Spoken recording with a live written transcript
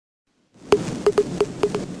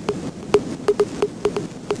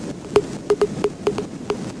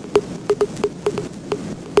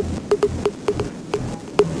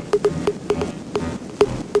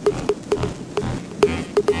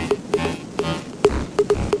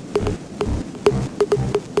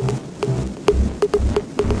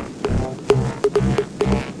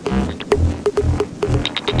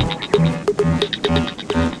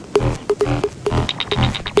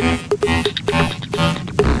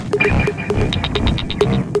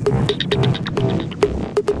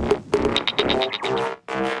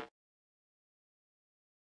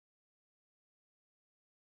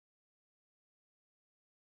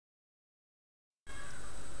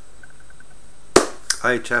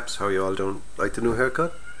Hi chaps, how are you all doing? Like the new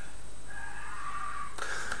haircut?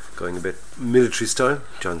 Going a bit military style.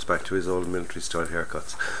 John's back to his old military style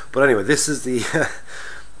haircuts. But anyway, this is the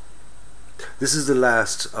this is the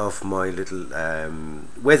last of my little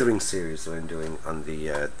weathering series that I'm doing on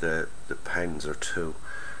the Panzer 2,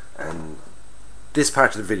 and this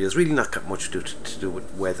part of the video has really not got much to do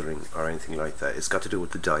with weathering or anything like that. It's got to do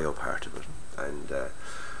with the dio part of it and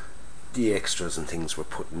the extras and things we're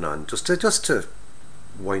putting on, just to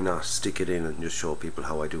why not stick it in and just show people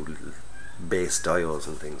how I do little base dials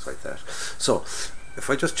and things like that. So if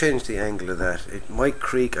I just change the angle of that, it might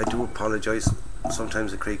creak. I do apologize.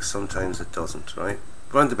 Sometimes it creaks, sometimes it doesn't, right?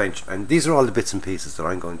 We're on the bench, and these are all the bits and pieces that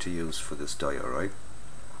I'm going to use for this dial, right?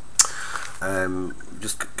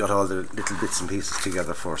 Just got all the little bits and pieces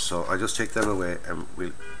together first, so I just take them away, and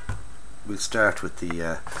we'll start with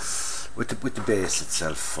the base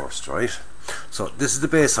itself first, right? So this is the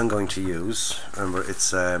base I'm going to use. Remember, it's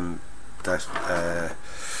that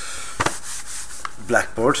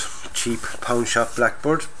blackboard, cheap pound shop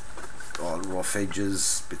blackboard, all rough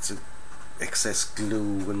edges, bits of excess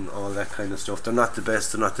glue and all that kind of stuff. They're not the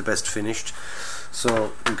best finished,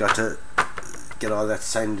 so we've got to get all that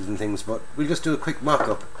sanded and things, but we'll just do a quick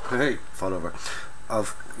mock-up, hey, fall over,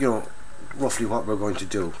 of, you know, roughly what we're going to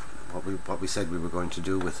do, what we said we were going to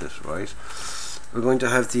do with it, right? We're going to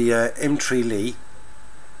have the M3 Lee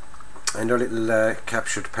and our little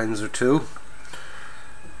captured Panzer 2.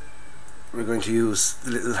 We're going to use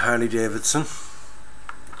the little Harley Davidson,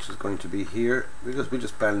 which is going to be here. We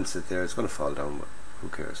just balance it there. It's going to fall down, but who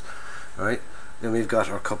cares? All right. Then we've got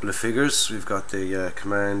our couple of figures. We've got the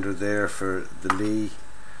commander there for the Lee.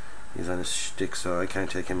 He's on his stick, so I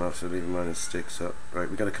can't take him off, so leave him on his stick. So right,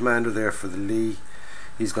 we've got a commander there for the Lee.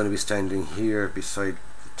 He's going to be standing here beside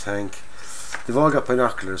the tank. They've all got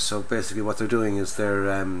binoculars, so basically what they're doing is they're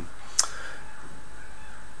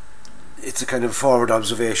it's a kind of forward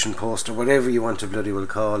observation post, or whatever you want to bloody well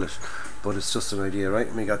call it, but it's just an idea, right?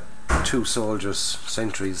 And we got two soldiers,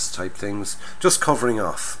 sentries type things, just covering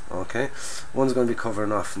off, okay? One's going to be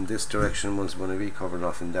covering off in this direction, one's going to be covering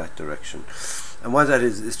off in that direction. And what that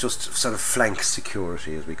is just sort of flank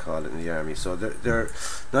security, as we call it in the army. So they're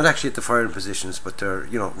not actually at the firing positions, but they're,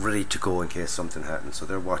 you know, ready to go in case something happens. So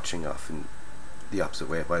they're watching off in the opposite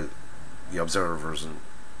way, while the observers and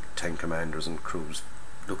tank commanders and crews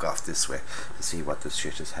look off this way to see what this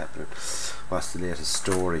shit is happening, what's the latest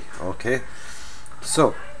story. Okay,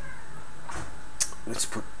 so let's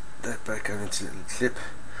put that back on its little clip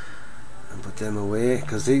and put them away,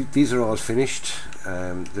 because these are all finished.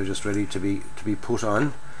 They're just ready to be put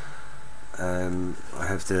on. I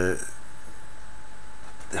have the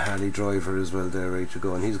Harley driver as well there, ready to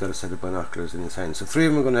go, and he's got a set of binoculars in his hand. So three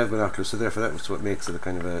of them are going to have binoculars, so therefore that's what makes it a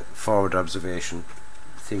kind of a forward observation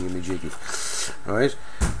thingy-majiggy. Alright,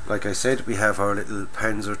 like I said, we have our little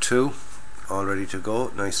Panzer 2 all ready to go,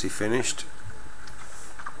 nicely finished.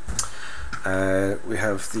 We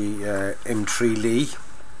have the M3 Lee,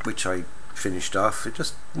 which I finished off. It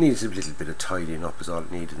just needs a little bit of tidying up is all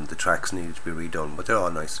it needed, and the tracks needed to be redone, but they're all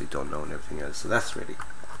nicely done now and everything else, so that's ready.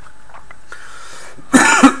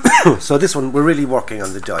 So this one we're really working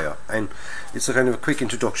on the dio, and it's a kind of a quick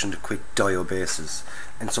introduction to quick dio bases,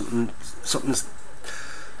 and something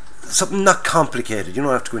not complicated. You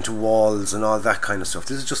don't have to go into walls and all that kind of stuff.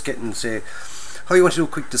 This is just getting, say, how you want to do a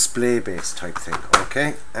quick display base type thing,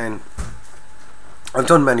 okay? And I've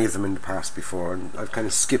done many of them in the past before, and I've kind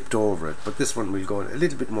of skipped over it, but this one we'll go in a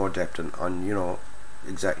little bit more depth on, you know,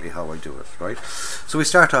 exactly how I do it, right? So we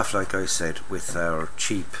start off, like I said, with our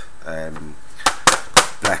cheap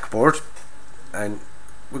blackboard, and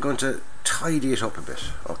we're going to tidy it up a bit,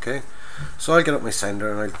 okay? So I'll get up my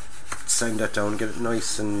sander and I'll sand that down, get it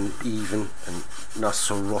nice and even and not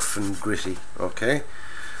so rough and gritty, okay?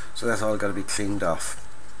 So that's all got to be cleaned off.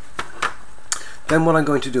 Then what I'm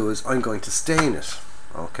going to do is I'm going to stain it,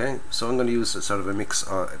 okay? So I'm going to use a sort of a mix,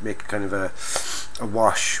 make kind of a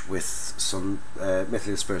wash with some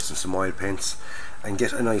methyl spirits and some oil paints, and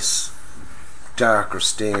get a nice darker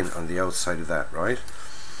stain on the outside of that, right?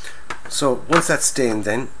 So once that's stained,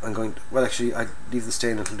 then I'm going to, well, actually I leave the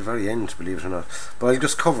stain until the very end, believe it or not, but I'll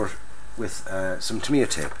just cover with some Tamiya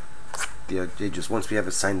tape the edges once we have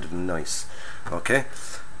it sanded and nice, okay?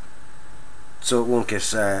 So it won't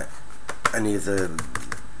get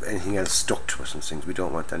anything else stuck to it and things. We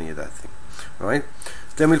don't want any of that thing, right?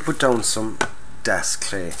 Then we'll put down some Das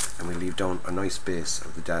clay, and we'll leave down a nice base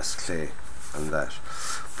of the Das clay on that.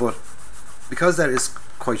 But because that is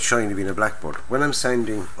quite shiny being a blackboard, when I'm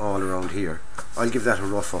sanding all around here, I'll give that a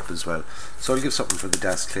rough up as well. So I'll give something for the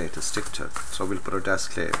Das clay to stick to. So we'll put our Das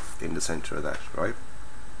clay in the center of that, right?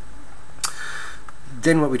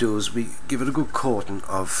 Then what we do is we give it a good coating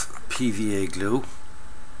of PVA glue,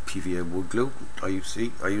 PVA wood glue. I use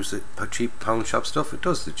the cheap pound shop stuff. It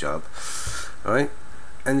does the job. All right,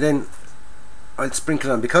 and then I'll sprinkle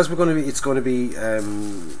it on, because it's going to be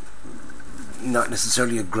not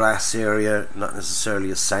necessarily a grass area, not necessarily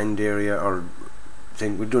a sand area or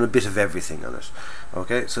thing. We're doing a bit of everything on it.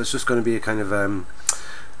 Okay, so it's just going to be a kind of a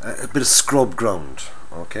bit of scrub ground.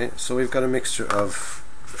 Okay, so we've got a mixture of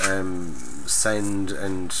sand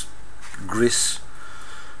and grit.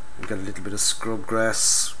 We've got a little bit of scrub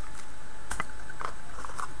grass.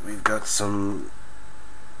 We've got some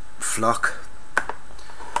flock.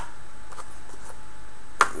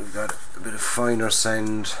 We've got a bit of finer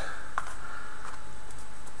sand.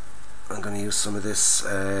 I'm going to use some of this.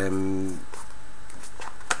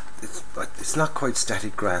 It's not quite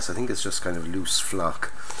static grass. I think it's just kind of loose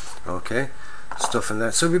flock. Okay, stuff in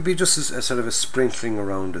that. So it would be just a sort of a sprinkling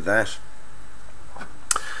around of that.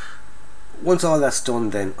 Once all that's done,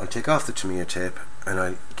 then I'll take off the Tamiya tape and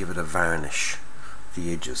I'll give it a varnish,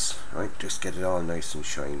 the edges, right? Just get it all nice and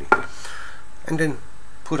shiny, and then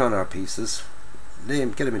put on our pieces, lay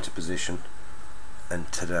them, get them into position,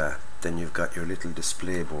 and ta-da! Then you've got your little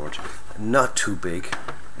display board. Not too big;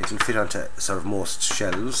 it'll fit onto sort of most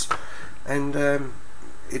shelves, and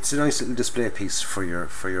it's a nice little display piece for your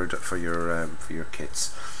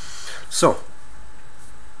kits. So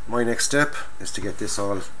my next step is to get this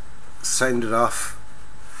all sanded off.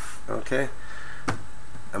 Okay,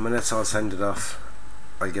 and when that's all sanded off,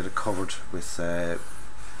 I'll get it covered with a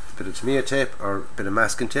bit of Tamiya tape or a bit of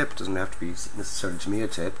masking tape. It doesn't have to be necessarily Tamiya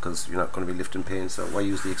tape, because you're not going to be lifting paint, so why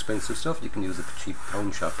use the expensive stuff? You can use the cheap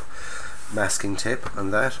pound shop masking tape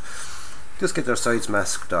on that. Just get their sides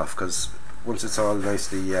masked off, because once it's all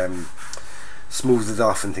nicely smoothed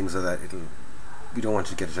off and things like that, we don't want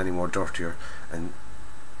to get it any more dirtier. And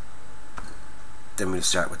then we'll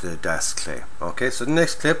start with the DAS clay. Okay, so the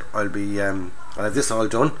next clip I'll have this all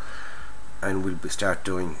done, and we'll start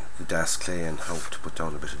doing the DAS clay and how to put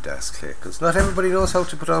down a bit of DAS clay, because not everybody knows how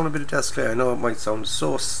to put down a bit of DAS clay. I know it might sound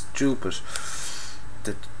so stupid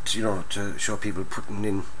that, you know, to show people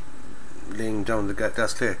laying down the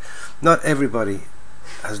DAS clay. Not everybody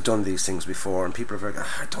has done these things before, and people are very,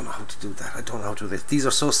 I don't know how to do that, I don't know how to do this. These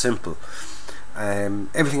are so simple.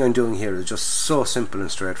 Everything I'm doing here is just so simple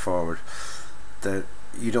and straightforward that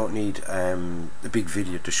you don't need a big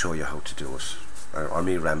video to show you how to do it, or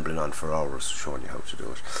me rambling on for hours showing you how to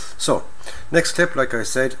do it. So next clip, like I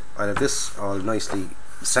said, I'll have this all nicely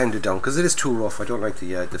sanded down, because it is too rough. I don't like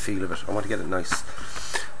the feel of it. I want to get it nice,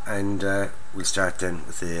 and we'll start then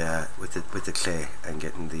with the clay and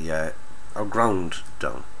getting our ground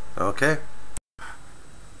down. Okay.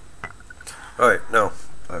 Right, now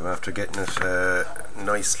I'm after getting it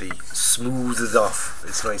nicely smoothed off.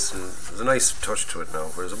 It's nice, and there's a nice touch to it now,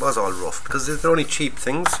 whereas it was all rough, because they're only cheap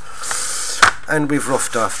things. And we've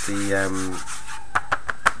roughed off the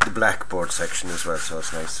blackboard section as well, so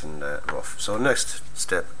it's nice and rough. So next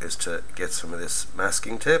step is to get some of this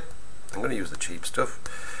masking tape. I'm going to use the cheap stuff,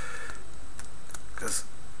 because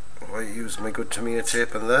I use my good Tamiya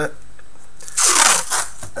tape on that.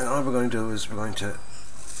 And all we're going to do is we're going to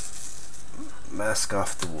mask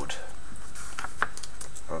off the wood.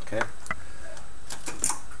 Okay.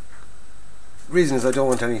 Reason is I don't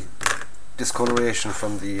want any discoloration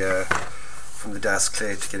from the DAS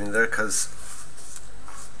clay to get in there, because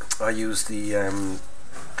I use the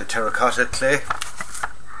terracotta clay,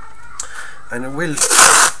 and it will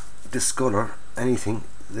discolor anything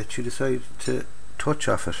that you decide to touch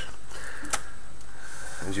off it.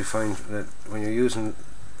 And you find that when you're using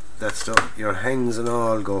that stuff, your hands and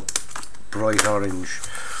all go bright orange,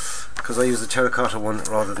 because I use the terracotta one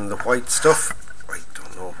rather than the white stuff. I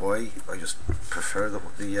don't know why, I just prefer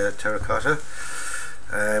the terracotta.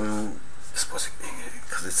 I suppose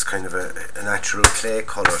because it's kind of a natural clay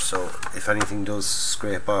colour, so if anything does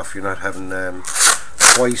scrape off, you're not having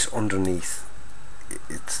white underneath.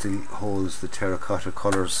 It still holds the terracotta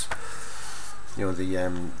colours, you know,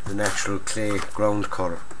 the natural clay ground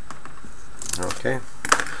colour. Okay,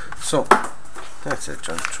 so that's it,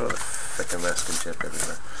 John. Throw the fucking masking tape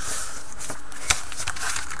everywhere.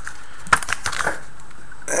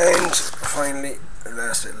 And finally, the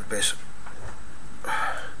last little bit.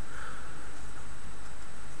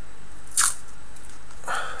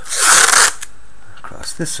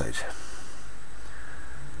 Across this side.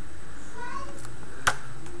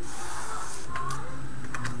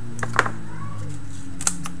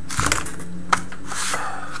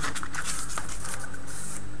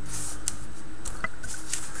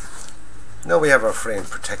 Now we have our frame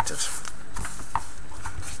protected.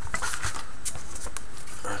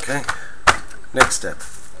 Okay, Next step,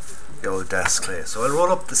 the old desk clay. So I'll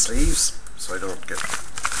roll up the sleeves so I don't get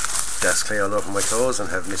desk clay all over my clothes and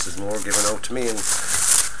have Mrs. Moore given out to me and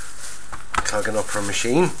clogging up her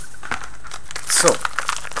machine. So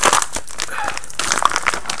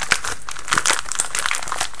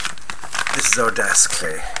this is our desk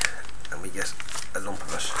clay, and we get a lump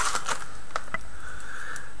of it,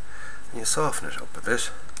 and you soften it up a bit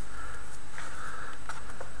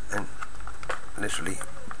and literally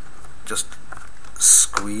just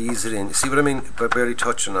squeeze it in. You see what I mean? By barely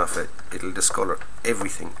touching off it, it'll discolour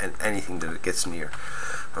everything and anything that it gets near.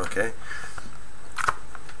 Okay,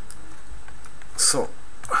 so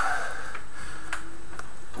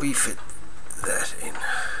we fit that in.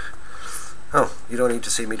 Oh, you don't need to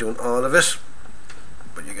see me doing all of it,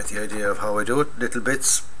 but you get the idea of how I do it. Little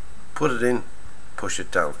bits, put it in, push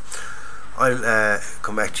it down. I'll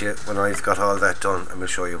come back to you when I've got all that done, and we'll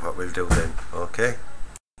show you what we'll do then. Okay.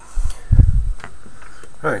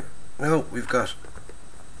 Right, now we've got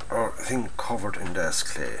our thing covered in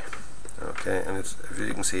desk clay. Okay, and it's, as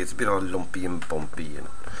you can see, it's a bit all lumpy and bumpy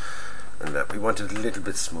and that. We want it a little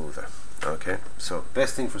bit smoother. Okay, so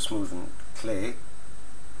best thing for smoothing clay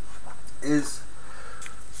is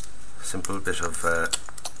a simple bit of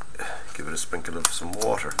give it a sprinkle of some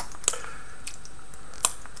water.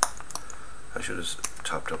 I should have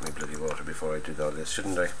topped up my bloody water before I did all this,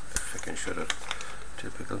 shouldn't I? Freaking should have.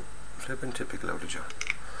 Typical, flipping typical out of John.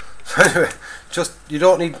 So anyway, just, you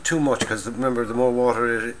don't need too much, because remember, the more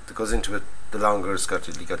water that goes into it, the longer it's got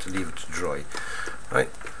to, you got to leave it to dry. Right,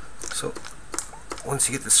 so once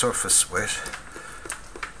you get the surface wet,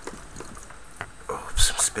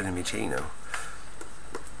 oops, I'm spilling my tea now.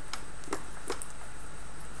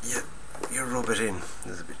 Yeah, you rub it in.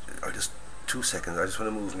 There's a bit, I just 2 seconds. I just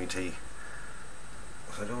want to move my tea.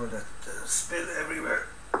 I don't want that to spill everywhere.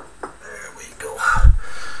 There we go.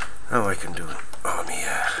 Now I can do it. Oh me,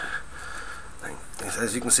 thing.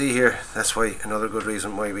 As you can see here, that's why another good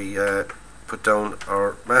reason why we put down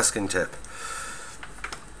our masking tape.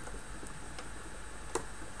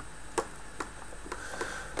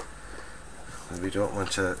 We don't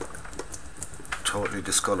want to totally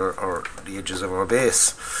discolour the edges of our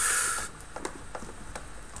base.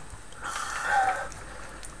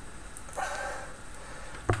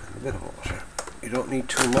 A bit of water. You don't need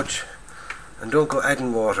too much, and don't go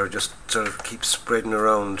adding water. Just sort of keep spreading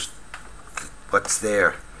around what's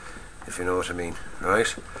there, if you know what I mean.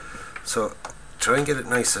 Right? So try and get it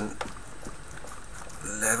nice and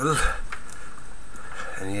level.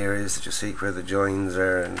 Any areas that you see where the joins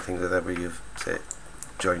are and things like that, where you've, say,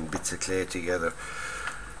 joined bits of clay together,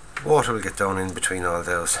 water will get down in between all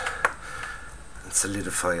those and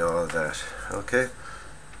solidify all that. Okay,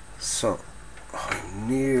 so I'm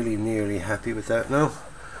nearly happy with that now.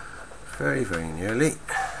 Very nearly.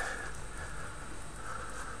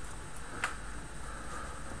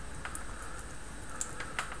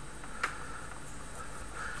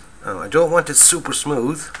 Now I don't want it super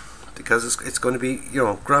smooth, because it's going to be, you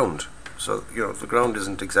know, ground. So, you know, the ground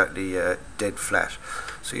isn't exactly dead flat,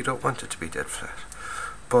 so you don't want it to be dead flat.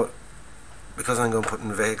 But because I'm going to put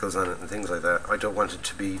in vehicles on it and things like that, I don't want it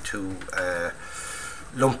to be too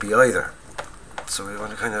lumpy either. So we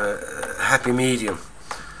want a kind of happy medium,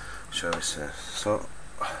 shall we say. So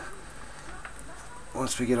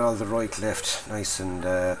once we get all the right left nice and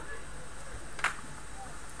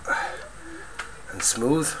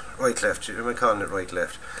smooth, right left, I'm calling it right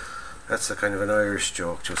left. That's a kind of an Irish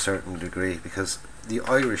joke to a certain degree, because the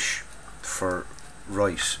Irish for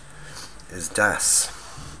right is das,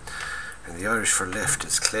 and the Irish for left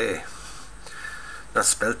is clay. Not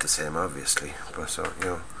spelt the same, obviously, but so, you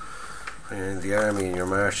know, when you're in the army and you're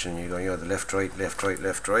marching, you go, you know, the left, right, left, right,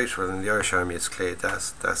 left, right. Well, in the Irish army, it's clay,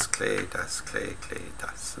 das, clay, clay,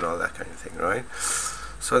 das, and all that kind of thing, right?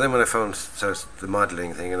 So then when I found the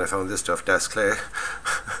modelling thing, and I found this stuff, das, clay,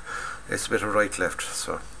 it's a bit of right, left,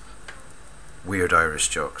 so. Weird Irish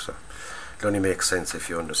joke, so it only makes sense if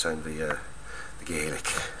you understand the Gaelic,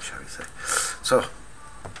 shall we say. So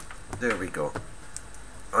there we go.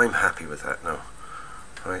 I'm happy with that now.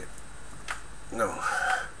 Right, now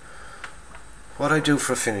what I do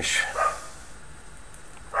for a finish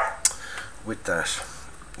with that,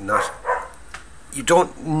 not, you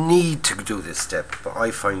don't need to do this step, but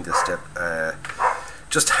I find this step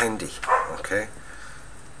just handy. Okay,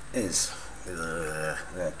 is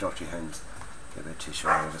dirty hands. Get a bit of tissue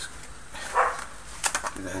and just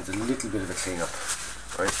give the hands a little bit of a clean up.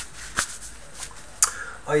 Right.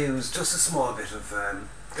 I use just a small bit of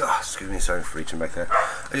excuse me, sorry for reaching back there.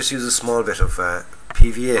 I just use a small bit of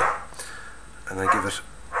PVA, and I give it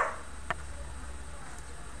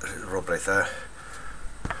a little rub like that,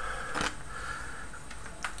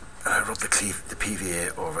 rub the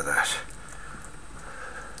PVA over that.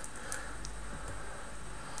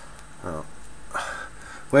 Oh.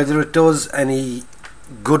 Whether it does any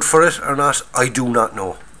good for it or not, I do not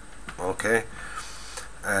know. Okay.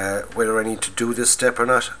 Whether I need to do this step or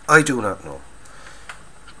not, I do not know.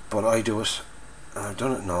 But I do it, and I've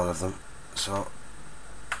done it in all of them, so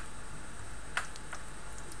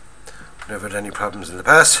never had any problems in the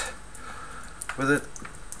past with it.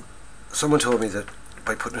 Someone told me that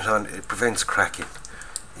by putting it on, it prevents cracking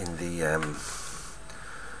in the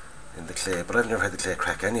clay, but I've never had the clay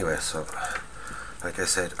crack anyway, so like I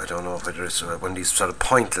said, I don't know whether it's one of these sort of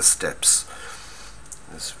pointless steps.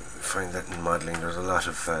 I find that in modelling there's a lot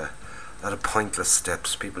of pointless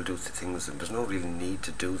steps. People do things and there's no real need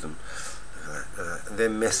to do them, and they're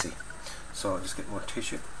messy. So I'll just get more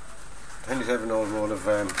tissue. Handy to have an old roll of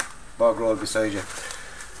bog roll beside you,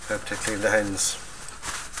 help to clean the hands.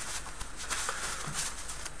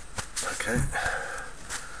 Okay.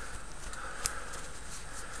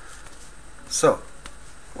 So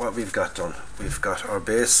what we've got done, we've got our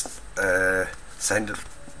base sanded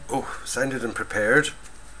and prepared.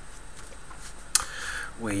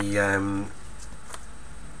 We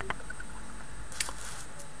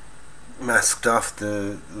masked off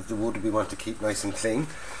the wood we want to keep nice and clean.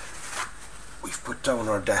 We've put down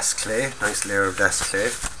our desk clay, nice layer of desk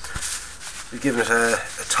clay. We've given it a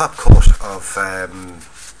top coat of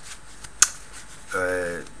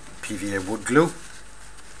PVA wood glue.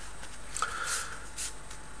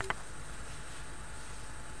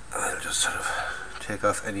 I'll just sort of take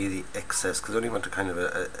off any of the excess because I only want a kind of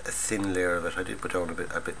a thin layer of it. I did put down a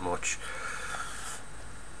bit much.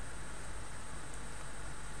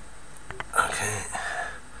 Okay,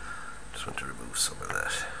 just want to remove some of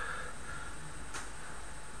that.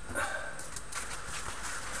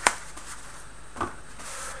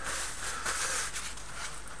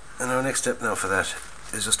 And our next step now for that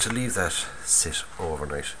is just to leave that sit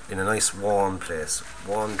overnight in a nice warm place,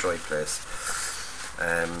 warm dry place.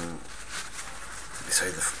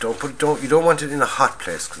 You don't want it in a hot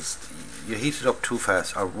place because you heat it up too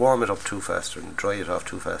fast or warm it up too fast and dry it off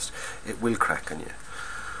too fast, it will crack on you.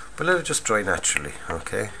 But let it just dry naturally,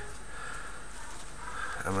 okay?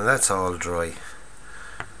 And when that's all dry,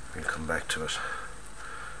 we'll come back to it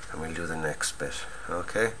and we'll do the next bit,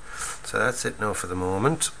 okay? So that's it now for the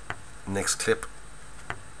moment. Next clip,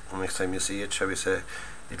 next time you see it, shall we say,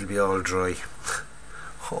 it'll be all dry.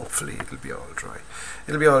 Hopefully it'll be all dry.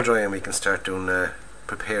 It'll be all dry and we can start doing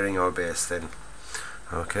preparing our base then,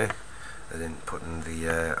 okay? And then putting the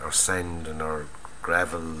our sand and our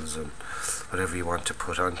gravels and whatever you want to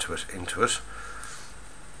put onto it, into it.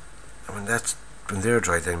 And when they're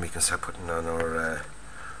dry, then we can start putting on our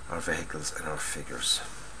vehicles and our figures.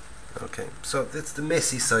 Okay, so that's the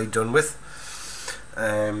messy side done with.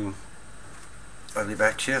 I'll be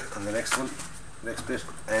back to you on the next bit,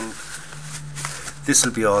 and this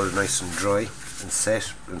will be all nice and dry and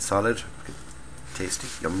set and solid, tasty,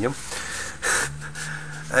 yum yum.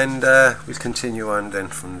 And we'll continue on then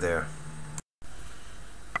from there.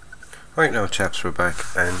 Right now, chaps, we're back,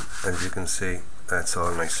 and as you can see, that's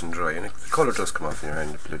all nice and dry, and the colour does come off in your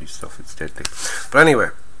hand, the bloody stuff, it's deadly. But anyway,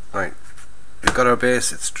 right, we've got our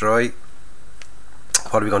base, it's dry.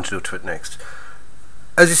 What are we going to do to it next?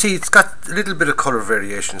 As you see, it's got a little bit of colour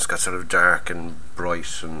variation. It's got sort of dark and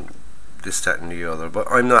bright and this, that and the other, but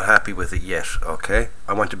I'm not happy with it yet, okay?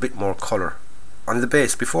 I want a bit more colour on the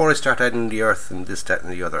base before I start adding the earth and this, that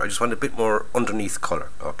and the other. I just want a bit more underneath colour,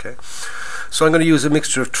 okay? So I'm going to use a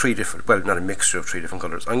mixture of three different, well, not a mixture of 3 different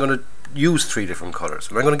colours. I'm going to use 3 different colours,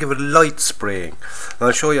 and I'm going to give it a light spraying. And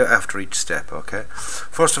I'll show you after each step, okay?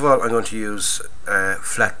 First of all, I'm going to use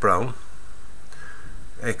flat brown,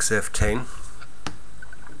 XF10.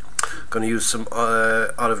 Going to use some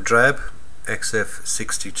olive drab,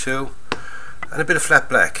 XF62, and a bit of flat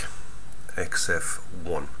black,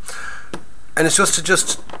 XF1. And it's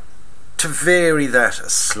just to vary that a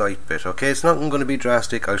slight bit, okay? It's not going to be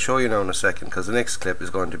drastic. I'll show you now in a second, because the next clip is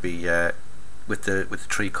going to be with the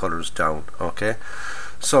 3 colours down, okay?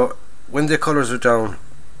 So when the colours are down,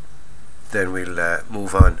 then we'll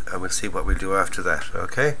move on and we'll see what we'll do after that,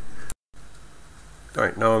 okay?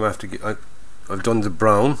 Alright, now I'm after I've done the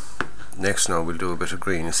brown. Next now we'll do a bit of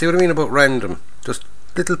green. You see what I mean about random? Just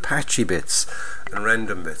little patchy bits and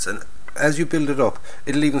random bits, and as you build it up,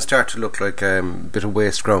 it'll even start to look like a bit of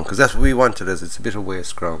waste ground, because that's what we want it as. It's a bit of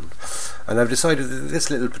waste ground. And I've decided that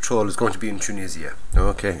this little patrol is going to be in Tunisia,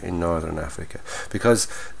 okay, in northern Africa, because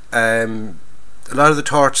a lot of the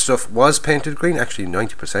torch stuff was painted green. Actually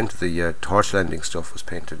 90% of the torch landing stuff was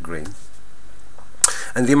painted green,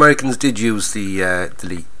 and the Americans did use the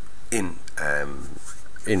in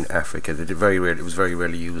in Africa. They did very rarely. It was very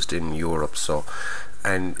rarely used in Europe. So,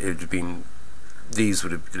 and it had been, these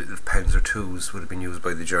would have, Panzer IIs would have been used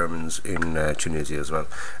by the Germans in Tunisia as well.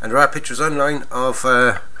 And there are pictures online of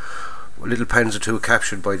little Panzer II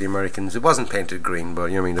captured by the Americans. It wasn't painted green, but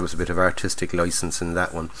you know what I mean, there was a bit of artistic license in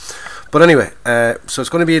that one. But anyway, so it's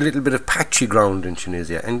going to be a little bit of patchy ground in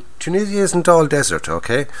Tunisia, and Tunisia isn't all desert,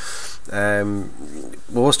 okay?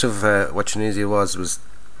 Most of what Tunisia was,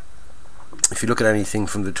 if you look at anything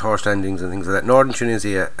from the torch landings and things like that, northern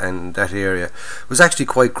Tunisia and that area was actually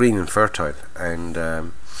quite green and fertile.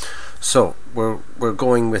 And so we're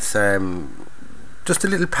going with just a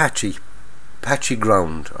little patchy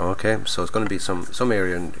ground, okay? So it's going to be some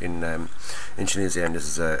area in Tunisia, and this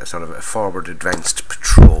is a sort of a forward advanced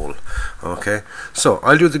patrol, okay? So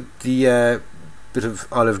I'll do the bit of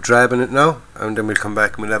olive drab in it now, and then we'll come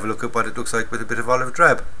back and we'll have a look at what it looks like with a bit of olive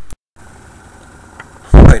drab.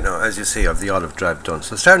 Right, now, as you see, I've the olive drab done,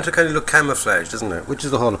 so it's starting to kind of look camouflaged, isn't it? Which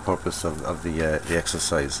is the whole purpose of the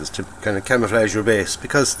exercise, is to kind of camouflage your base,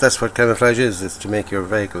 because that's what camouflage is to make your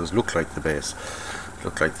vehicles look like the base,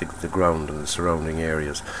 look like the ground and the surrounding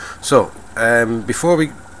areas. So before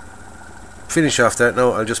we finish off that,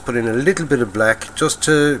 now I'll just put in a little bit of black, just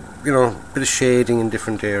to, you know, a bit of shading in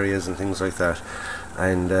different areas and things like that,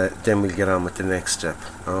 and then we'll get on with the next step.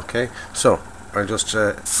 Okay, so I'll just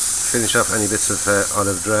finish off any bits of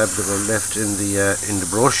olive drab that were left in the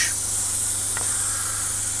brush.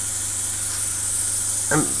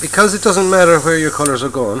 And because it doesn't matter where your colours are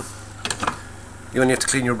going, you only have to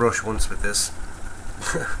clean your brush once with this.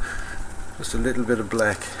 Just a little bit of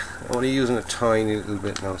black. I'm only using a tiny little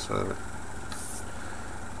bit now, so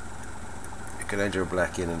you can add your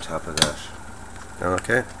black in on top of that.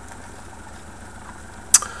 Okay.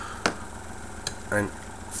 And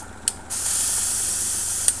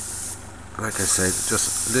like I said,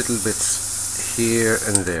 just little bits here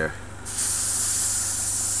and there.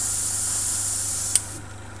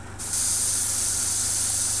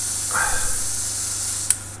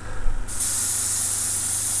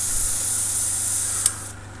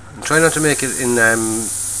 Try not to make it in,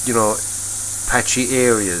 you know, patchy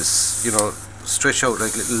areas. You know, stretch out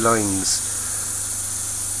like little lines,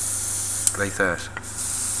 like that.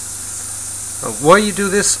 Now, why you do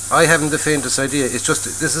this, I haven't the faintest idea. It's just,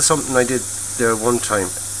 this is something I did there one time,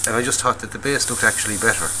 and I just thought that the base looked actually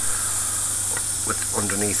better with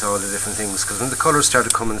underneath all the different things, because when the colours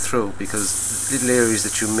started coming through, because little areas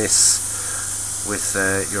that you miss with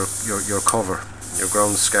your cover, your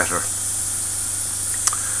ground scatter,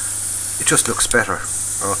 it just looks better,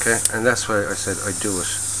 okay? And that's why I said I'd do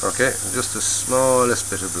it, okay? Just the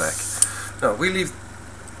smallest bit of black. Now we leave.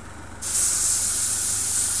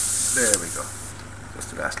 There we go.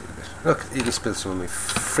 Just the last little bit. Look, even spilled some of my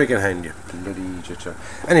friggin' hand, you bloody idiot.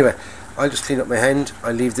 Anyway, I'll just clean up my hand.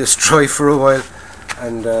 I'll leave this dry for a while,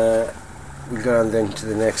 and we'll go on then to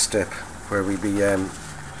the next step, where we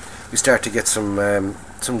start to get some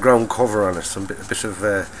ground cover on it, a bit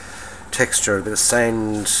of texture, a bit of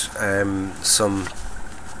sand, some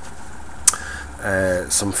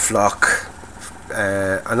flock.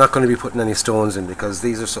 I'm not going to be putting any stones in, because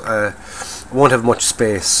these are so, won't have much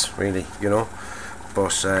space really, you know.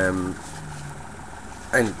 But and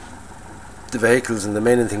the vehicles and the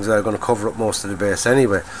men and things are going to cover up most of the base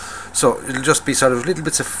anyway. So it'll just be sort of little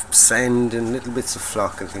bits of sand and little bits of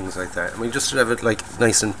flock and things like that, and we'll just have it like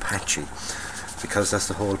nice and patchy, because that's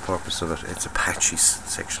the whole purpose of it. It's a patchy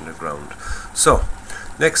section of ground. So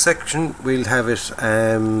next section we'll have it,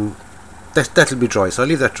 that'll be dry, so I'll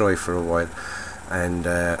leave that dry for a while, and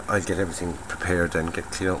I'll get everything prepared and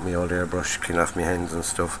clean out my old airbrush, clean off my hands and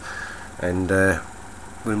stuff, and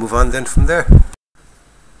we'll move on then from there.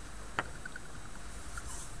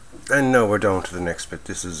 And now we're down to the next bit.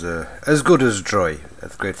 This is as good as dry.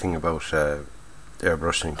 That's the great thing about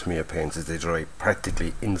airbrushing Tamiya paints, is they dry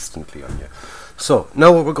practically instantly on you. So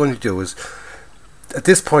now what we're going to do is, at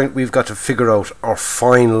this point we've got to figure out our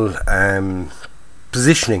final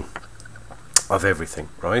positioning of everything,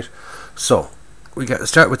 right? So we got to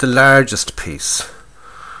start with the largest piece,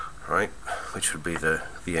 right, which would be the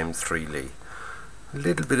M3 Lee. A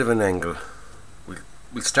little bit of an angle.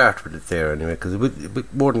 We'll start with it there anyway, because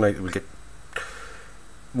it more than likely will get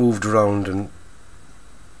moved around and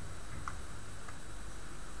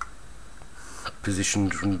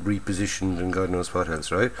positioned and repositioned and God knows what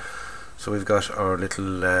else, right? So we've got our little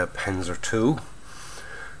Panzer II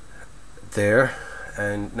there,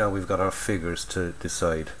 and now we've got our figures to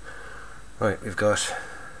decide. Right, we've got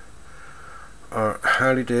our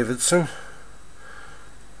Harley Davidson.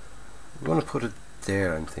 We're going to put it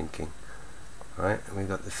there, I'm thinking. Right, and we've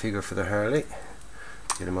got the figure for the Harley.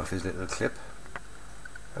 Get him off his little clip.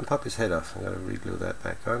 and pop his head off. I'm going to re-glue that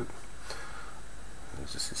back on.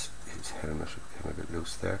 It's just his helmet became a bit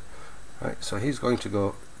loose there. Right, so he's going to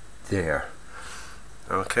go there.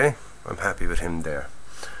 Okay, I'm happy with him there.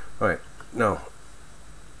 Right, now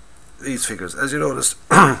these figures, as you noticed,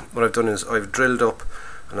 what I've done is I've drilled up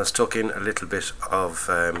and I've stuck in a little bit of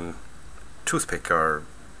toothpick, or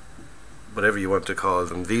whatever you want to call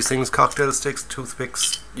them. These things, cocktail sticks,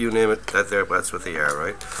 toothpicks, you name it, that's what they are,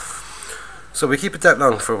 right? So we keep it that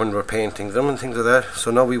long for when we're painting them and things like that. So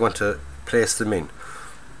now we want to place them in.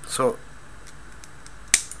 So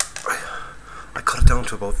I cut it down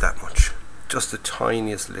to about that much, just the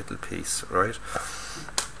tiniest little piece, right?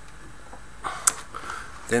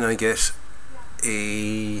 Then I get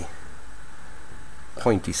a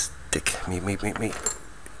pointy stick, me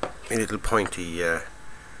little pointy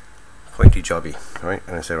jobby, right?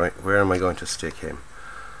 And I say, right, where am I going to stick him?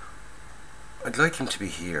 I'd like him to be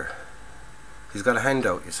here. He's got a hand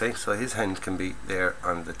out, you see, so his hand can be there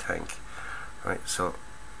on the tank, right? So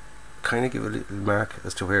kind of give a little mark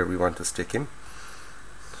as to where we want to stick him.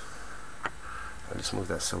 I'll just move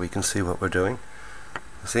that so we can see what we're doing.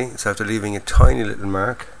 You see, it's after leaving a tiny little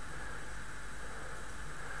mark,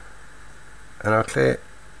 and our clay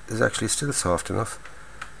is actually still soft enough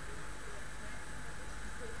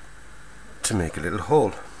to make a little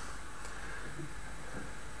hole.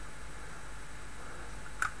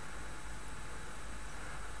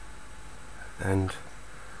 And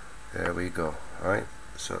there we go. Alright,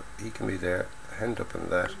 so he can be there, hand up on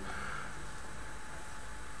that,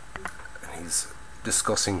 and he's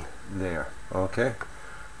discussing there. Okay,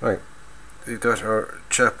 right, we've got our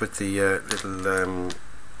chap with the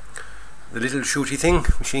little shooty thing,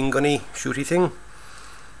 machine gunny shooty thing,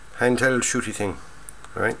 handheld shooty thing,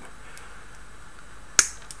 right?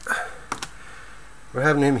 We're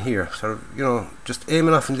having him here, sort of, you know, just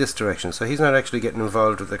aiming off in this direction, so he's not actually getting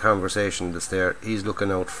involved with the conversation that's there. He's looking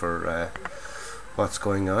out for what's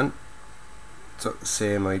going on. So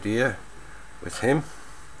same idea with him.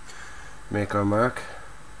 Make our mark,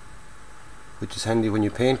 which is handy when you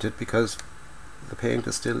paint it, because the paint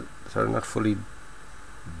is still sort of not fully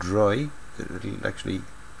dry. It'll actually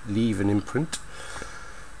leave an imprint.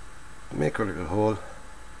 Make our little hole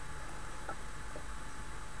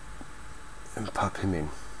and pop him in.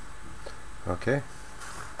 Okay,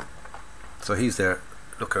 so he's there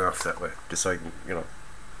looking off that way, deciding, you know,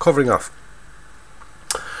 covering off.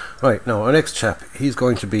 Right, now our next chap, he's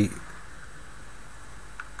going to be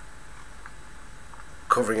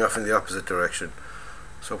covering off in the opposite direction.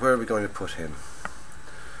 So where are we going to put him?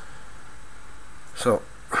 So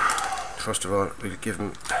first of all, we'll give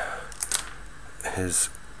him his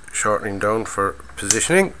shortening down for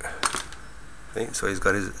positioning. See? So he's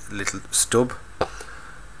got his little stub,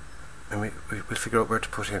 and we'll figure out where to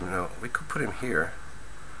put him. Now we could put him here.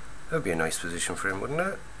 That would be a nice position for him, wouldn't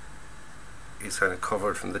it? He's kind of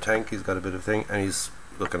covered from the tank, he's got a bit of thing, and he's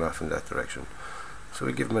looking off in that direction. So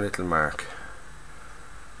we'll give him a little mark.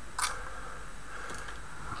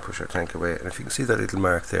 Push our tank away, and if you can see that little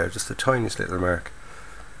mark there, just the tiniest little mark.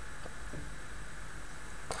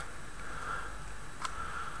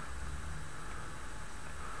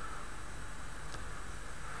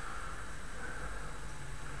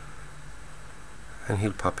 And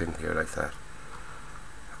he'll pop in here like that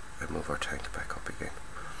and move our tank back up again.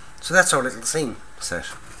 So that's our little scene set.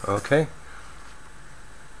 Okay,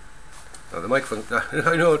 now the microphone,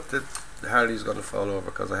 I know that the Harley's going to fall over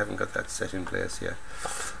because I haven't got that set in place yet.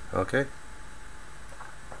 Okay,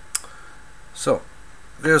 so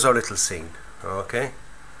there's our little scene. Okay,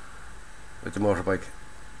 with the motorbike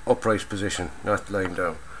upright position, not lying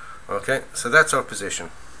down. Okay, so that's our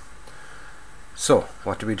position. So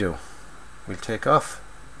what do? We'll take off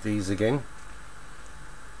these again,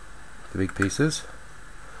 the big pieces,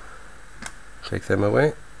 take them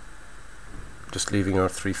away, just leaving our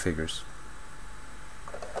three figures.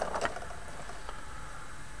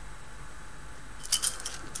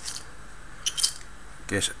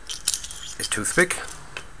 Get a toothpick,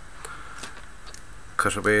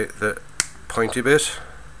 cut away the pointy bit,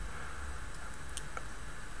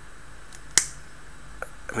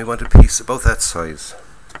 and we want a piece about that size.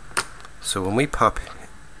 So when we pop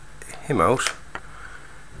him out,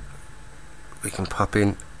 we can pop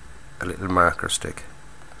in a little marker stick.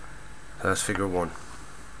 So that's figure 1.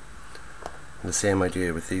 And the same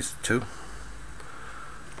idea with these two.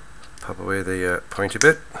 Pop away the pointy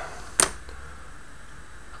bit,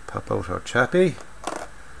 pop out our chappy,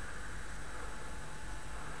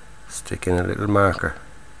 stick in a little marker,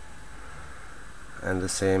 and the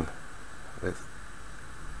same with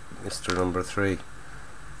Mr. number 3.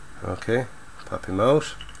 Okay, pop him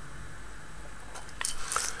out,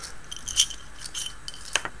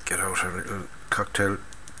 got our little cocktail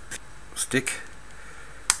stick.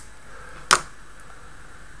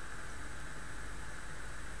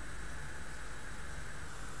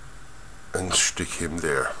 And stick him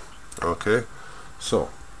there. Okay, so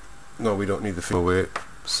no, we don't need the finger away.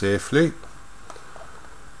 Safely,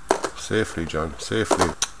 John, safely.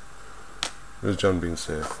 Where's John being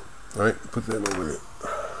safe? Right, put them away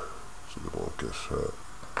so they won't get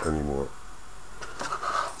any more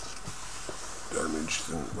damage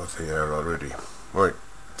than what they are already. Right,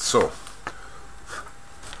 so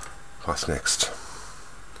what's next?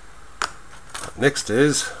 Next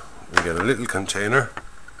is we get a little container.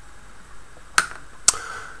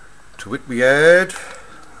 To it we add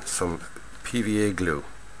some PVA glue.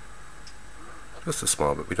 Just a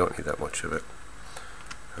small bit, we don't need that much of it.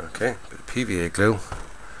 Okay, bit of PVA glue.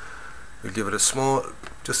 We'll give it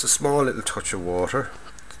just a small little touch of water.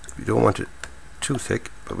 We don't want it too thick,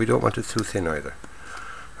 but we don't want it too thin either.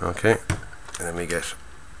 Okay, and then we get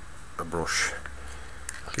a brush.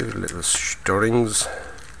 Give it a little stirrings.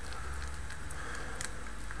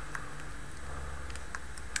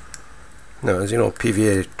 Now, as you know,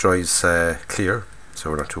 PVA dries clear, so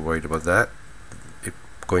we're not too worried about that, it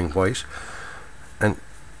going white. And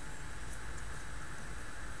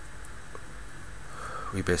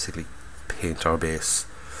we basically paint our base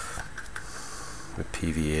with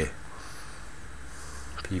PVA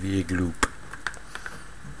glue.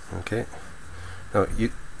 Okay. Now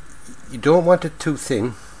you don't want it too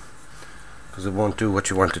thin, because it won't do what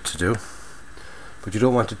you want it to do, but you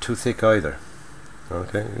don't want it too thick either.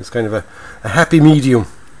 Okay, it's kind of a happy medium,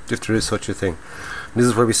 if there is such a thing. And this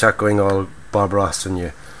is where we start going all Bob Ross and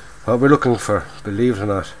you. What we're looking for, believe it or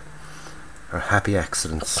not, are happy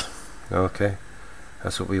accidents. Okay,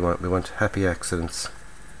 that's what we want. We want happy accidents.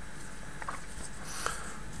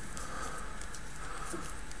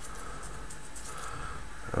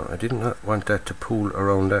 Oh, I did not want that to pool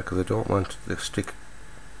around that, because I don't want the stick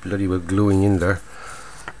bloody well gluing in there.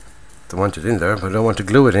 I want it in there, but I don't want to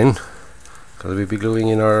glue it in, because we'll be gluing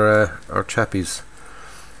in our chappies,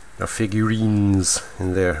 our figurines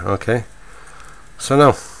in there. Okay, so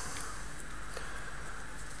now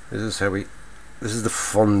this is the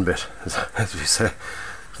fun bit, as we say.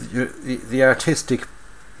 The artistic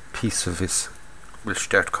piece of this will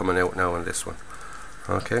start coming out now in this one.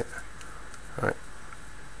 Okay, alright,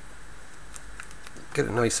 get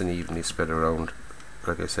it nice and evenly spread around.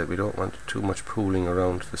 Like I said, we don't want too much pooling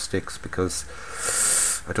around the sticks, because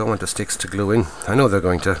I don't want the sticks to glue in. I know they're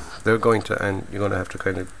going to, and you're going to have to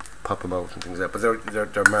kind of pop them out and things like that,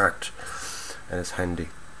 but they're marked, and it's handy.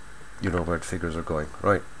 You know where the figures are going.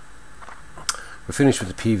 Right, we're finished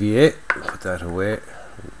with the PVA. Put that away.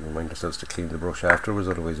 Remind ourselves to clean the brush afterwards,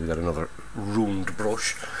 otherwise we got another ruined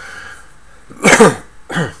brush.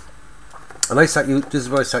 And this is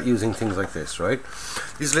why I start using things like this, right?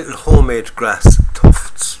 These little homemade grass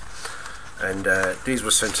tufts, and these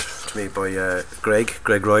were sent to me by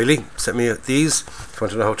Greg Riley. Sent me these. If you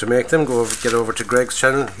want to know how to make them, get over to Greg's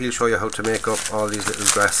channel. He'll show you how to make up all these little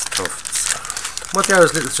grass tufts. What they are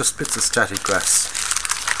is just bits of static grass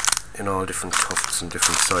in all different tufts and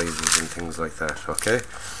different sizes and things like that. Okay,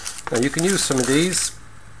 now you can use some of these.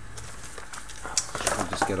 I'll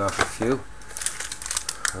just get off a few.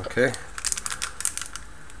 Okay,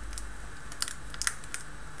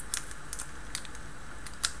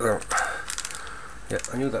 oh, yeah,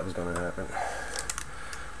 I knew that was going to happen.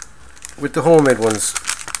 With the homemade ones,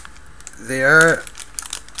 they are,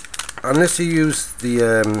 unless you use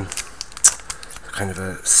the kind of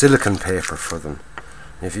a silicone paper for them.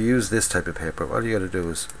 If you use this type of paper, all you got to do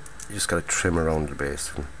is you just got to trim around the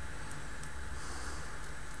base.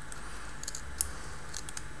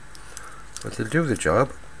 But they'll do the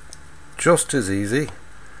job just as easy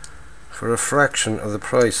for a fraction of the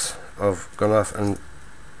price of going off and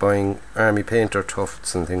buying army painter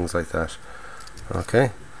tufts and things like that.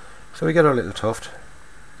 Okay, so we get our little tuft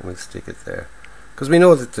and we'll stick it there, because we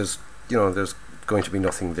know that there's going to be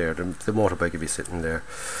nothing there. The motorbike will be sitting there.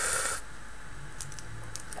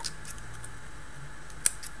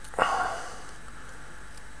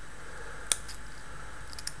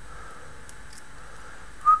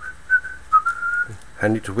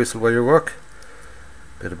 Handy to whistle while you work.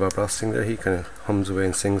 Bit of Bob Ross thing there. He kind of hums away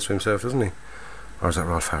and sings to himself, doesn't he? Or is that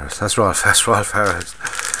Rolf Harris? That's Rolf Harris.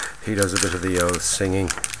 He does a bit of the old singing.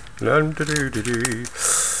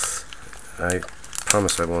 I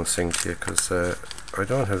promise I won't sing to you, because I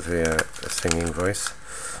don't have a singing voice.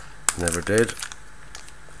 Never did.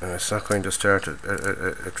 And it's not going to start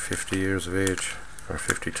at 50 years of age, or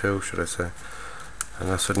 52 should I say. I'm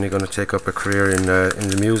not suddenly going to take up a career in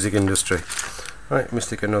the music industry. Right, let me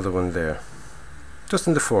stick another one there. just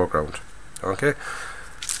in the foreground. Okay,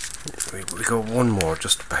 we go one more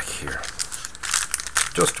just back here,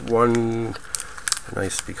 just one, a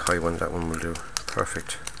nice big high one. That one will do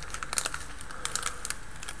perfect.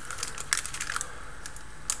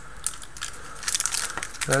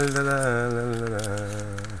 La, la, la, la, la, la.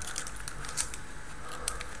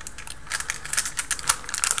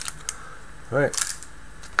 Right,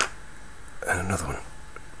 and another one.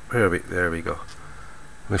 There we go.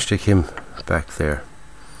 We'll stick him back there.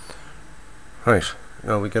 Right,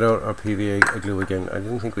 now we get out our PVA glue again. I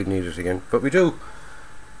didn't think we'd need it again, but we do.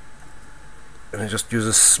 And I just use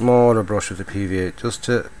a smaller brush with the PVA just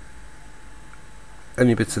to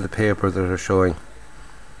any bits of the paper that are showing.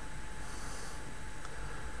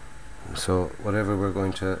 So whatever we're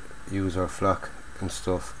going to use our flock and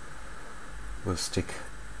stuff will stick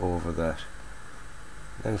over that.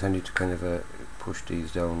 And I need to kind of push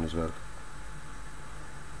these down as well.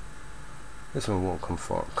 This one won't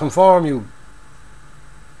conform. Conform, you!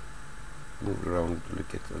 Move it around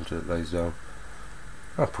until it lies down.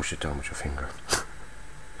 Or push it down with your finger.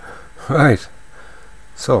 Right.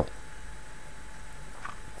 So.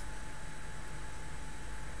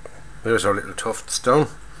 There's our little tufts down.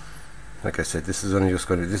 Like I said, this is only just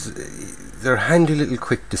going to... they're handy little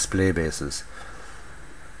quick display bases.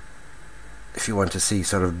 If you want to see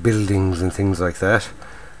sort of buildings and things like that,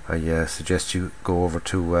 I suggest you go over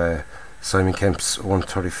to Simon Kemp's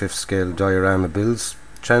 1/35 scale diorama builds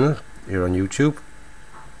channel here on YouTube,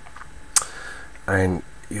 and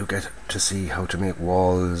you get to see how to make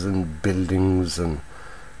walls and buildings and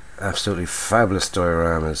absolutely fabulous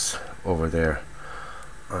dioramas over there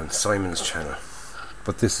on Simon's channel.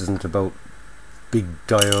 But this isn't about big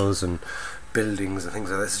dials and buildings and things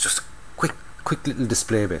like that. It's just quick little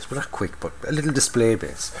display base. Well, not quick, but a little display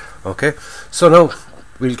base. Okay, so now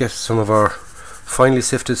we'll get some of our finely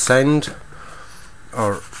sifted sand,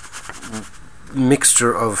 or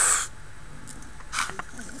mixture of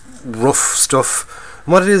rough stuff.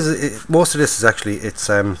 And what it is, most of this is actually, it's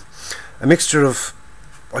a mixture of,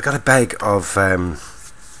 I got a bag of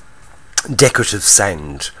decorative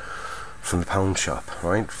sand from the pound shop,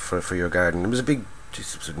 right, for your garden. It was a big, it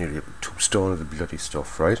was nearly 2 stone of the bloody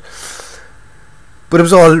stuff, right? But it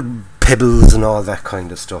was all pebbles and all that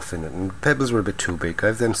kind of stuff in it, and pebbles were a bit too big. I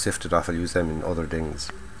have them sifted off. I'll use them in other things,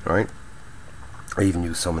 right? I even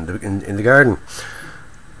used some in the garden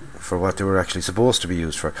for what they were actually supposed to be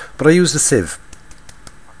used for. But I used a sieve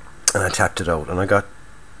and I tapped it out, and I got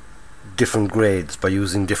different grades by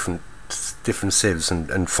using different sieves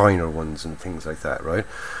and finer ones and things like that, right?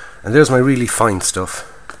 And there's my really fine stuff,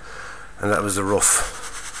 and that was the rough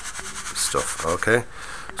stuff. Okay,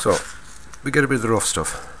 so we get a bit of the rough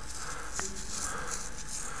stuff.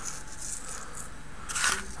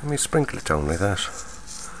 Let me sprinkle it down like that.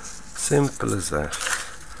 Simple as that.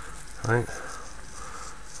 Right?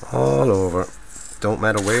 All over. Don't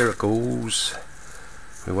matter where it goes.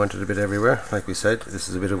 We want it a bit everywhere. Like we said, this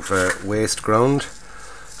is a bit of waste ground,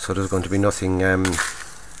 so there's going to be nothing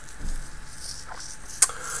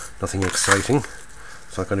nothing exciting.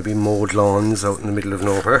 It's not going to be mowed lawns out in the middle of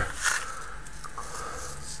nowhere.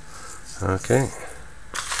 Okay.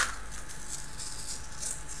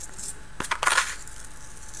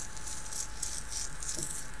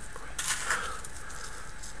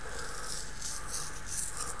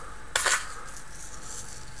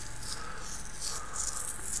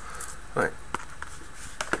 Right.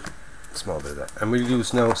 Small bit of that. And we'll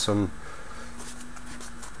use now some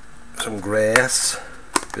grass.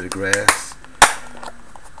 Bit of grass.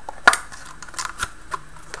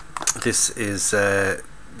 This is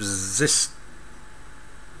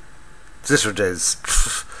Zitterdez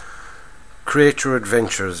Create Your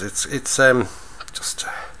Adventures. It's just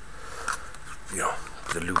you know,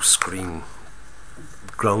 the loose green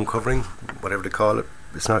ground covering, whatever they call it.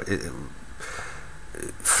 It's not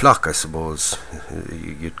flock, I suppose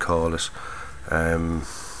you'd call it.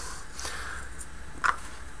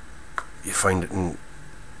 You find it in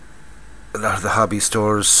a lot of the hobby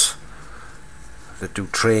stores that do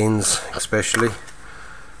trains, especially.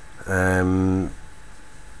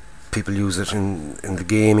 People use it in the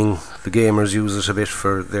gaming. The gamers use it a bit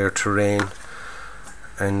for their terrain,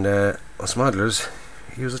 and us modelers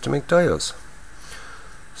use it to make dials.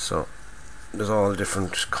 So there's all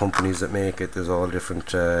different companies that make it. There's all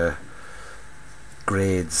different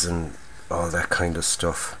grades and all that kind of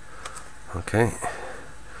stuff. Okay.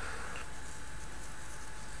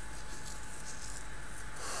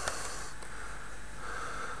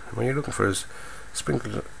 What you're looking for is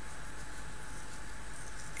sprinkle.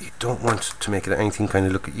 You don't want to make it anything kind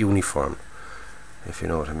of look uniform, if you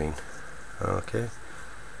know what I mean. Okay.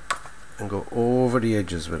 and go over the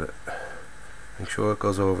edges with it. Make sure it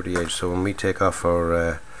goes over the edge, so when we take off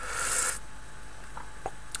our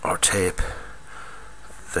tape,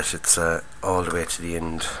 that it's all the way to the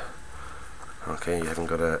end. Okay, you haven't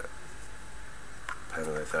got a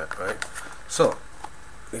pen like that, right? So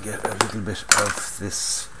we get a little bit of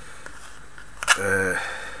this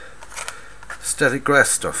static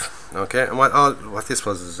grass stuff. Okay, and what this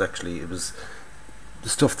was is actually, it was the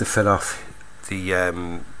stuff that fell off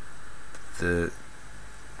the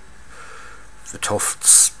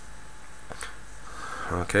tufts.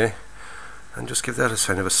 Okay, and just give that as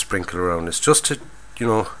kind of a sprinkle around. It's just to, you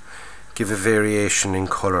know, give a variation in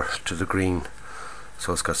colour to the green,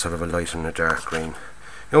 so it's got sort of a light and a dark green.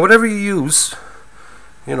 You know, whatever you use,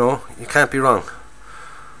 you know, you can't be wrong.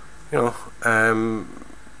 You know,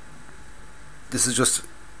 this is just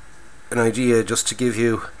an idea just to give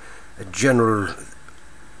you a general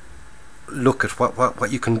look at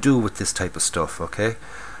what you can do with this type of stuff, okay,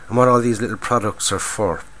 and what all these little products are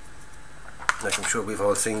for. Like, I'm sure we've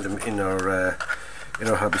all seen them in our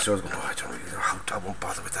hobby stores. Oh, I don't really know how, I won't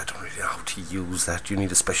bother with that, I don't really know how to use that, you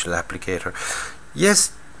need a special applicator.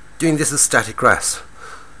 Yes, doing this is static grass,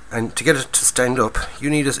 and to get it to stand up, you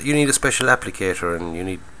need a special applicator, and you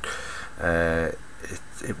need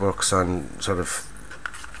it works on sort of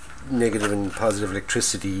negative and positive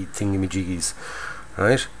electricity thingamajiggies,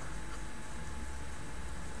 right?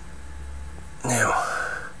 Now,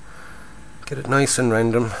 get it nice and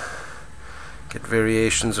random, get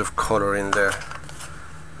variations of colour in there,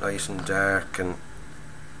 light and dark and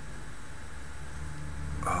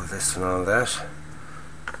all this and all that.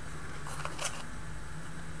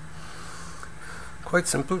 Quite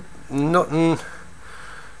simple, nothing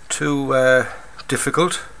too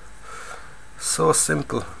difficult, so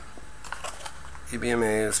simple, you'd be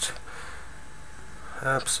amazed,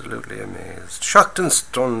 absolutely amazed, shocked and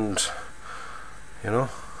stunned, you know,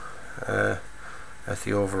 at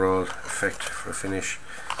the overall effect for a finish.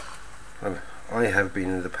 Well, I have been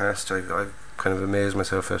in the past. I've kind of amazed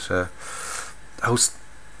myself at how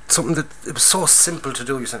something that it was so simple to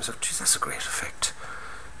do. You say to yourself, "Geez, that's a great effect."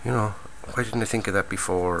 You know, why didn't I think of that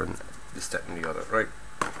before? And this, that, and the other, right?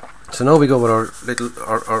 So now we go with our little,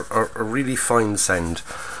 our really fine sand,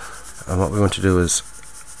 and what we want to do is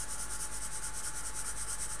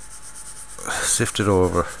sift it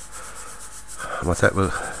over. And what that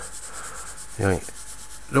will, you know,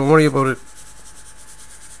 don't worry about it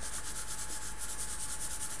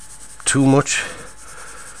too much,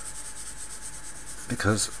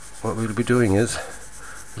 because what we'll be doing is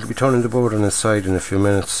we'll be turning the board on its side in a few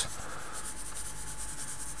minutes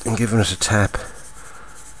and giving it a tap,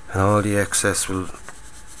 and all the excess will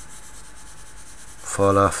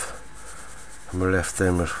fall off, and we're left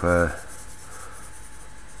then with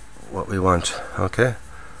what we want. Okay,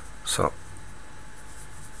 so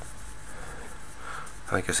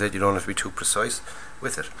like I said, you don't have to be too precise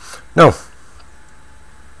with it. Now,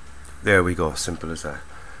 there we go, simple as that.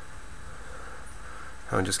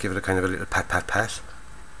 And just give it a kind of a little pat, pat, pat,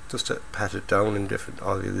 just to pat it down in different,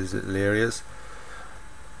 all these little areas.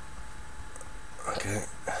 Okay.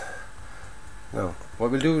 Now,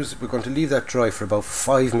 what we'll do is we're going to leave that dry for about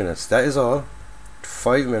 5 minutes. That is all.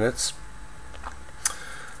 5 minutes.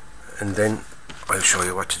 And then I'll show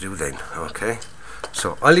you what to do then. Okay.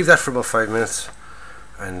 So I'll leave that for about 5 minutes,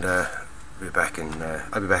 and I'll be back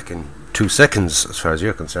in 2 seconds as far as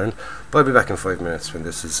you're concerned. But I'll be back in 5 minutes when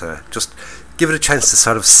this is just give it a chance to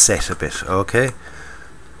sort of set a bit. Okay.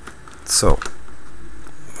 So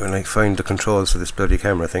when I find the controls for this bloody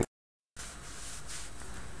camera thing.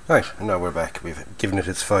 Right, and now we're back. We've given it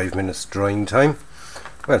its 5 minutes drying time.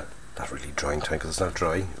 Well, not really drying time because it's not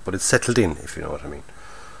dry, but it's settled in, if you know what I mean.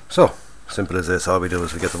 So, simple as this. All we do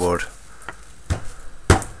is we get the board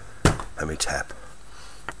and we tap.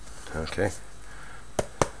 Okay.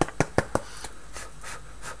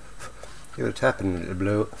 Give it a tap and a little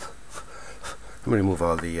blow. And we remove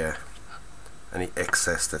all the any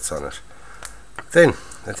excess that's on it. Then,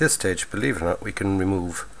 at this stage, believe it or not, we can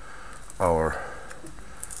remove our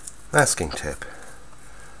masking tape.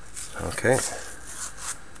 Okay.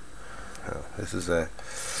 Now, this is a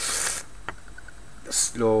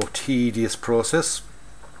slow, tedious process,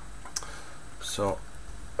 so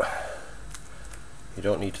you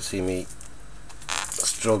don't need to see me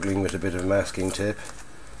struggling with a bit of masking tape,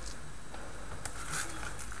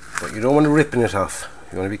 but you don't want to ripping it off.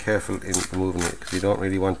 You want to be careful in removing it, because you don't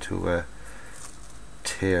really want to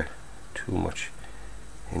tear too much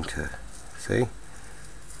into, see?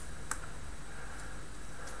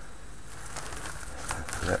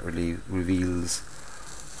 That really reveals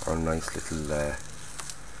our nice little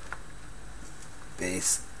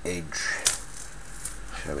base edge,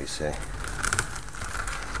 shall we say.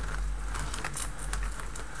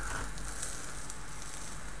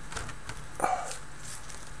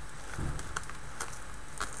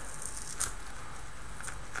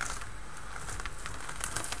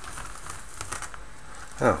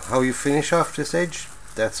 Now, how you finish off this edge,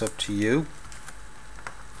 that's up to you.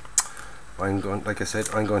 I'm going, like I said,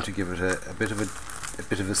 I'm going to give it a bit of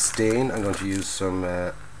a stain. I'm going to use some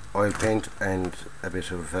oil paint and a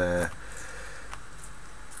bit of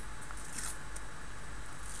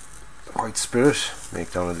white spirit.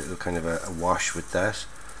 Make down a little kind of a wash with that,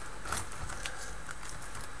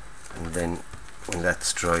 and then when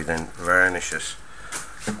that's dry, then varnish it.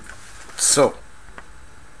 So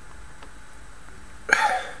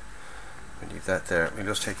leave that there. We'll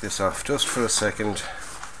just take this off just for a second.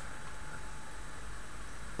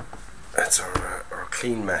 That's our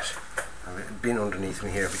clean mat. I have a bin underneath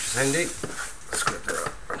me here, which is handy. Let's get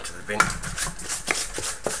that onto the bin.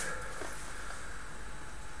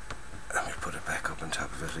 And we'll put it back up on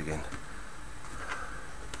top of it again.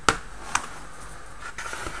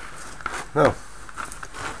 Now,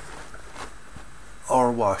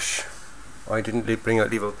 our wash. I didn't leave out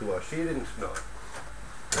the wash. You didn't? No.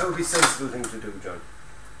 That would be a sensible thing to do, John.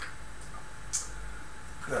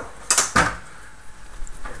 Now,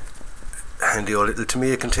 handy old little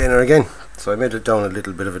Tamiya container again. So I made it down a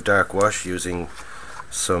little bit of a dark wash using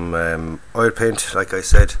some oil paint, like I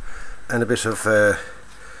said, and a bit of what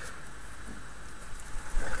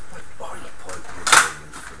oil paint did I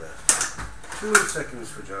use for that? 2 seconds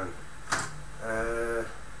for John.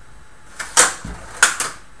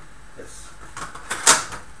 Yes,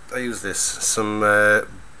 I use this, some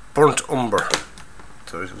burnt umber.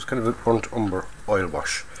 So it was kind of a burnt umber oil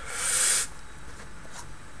wash.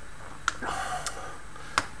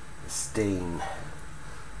 Stain.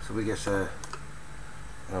 So we get a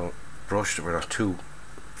brush that we're not too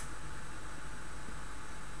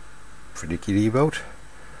finicky about.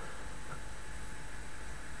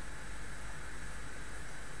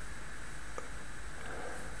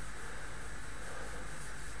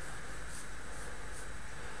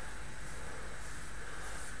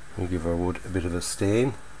 We give our wood a bit of a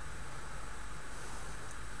stain.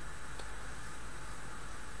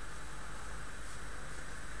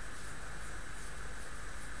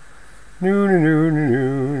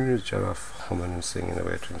 There's John off humming and singing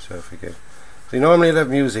away to himself again. So normally I'd have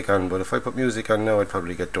music on, but if I put music on now I'd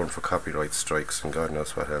probably get done for copyright strikes and God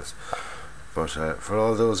knows what else. But for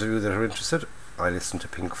all those of you that are interested, I listen to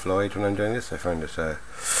Pink Floyd when I'm doing this. I find it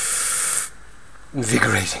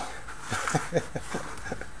invigorating.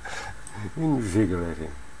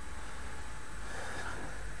 Invigorating.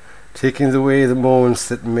 Taking away the moments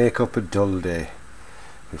that make up a dull day.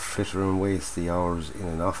 You flitter and waste the hours in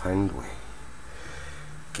an offhand way.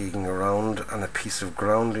 Gigging around on a piece of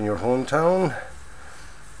ground in your hometown.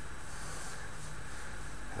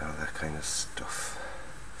 And all that kind of stuff.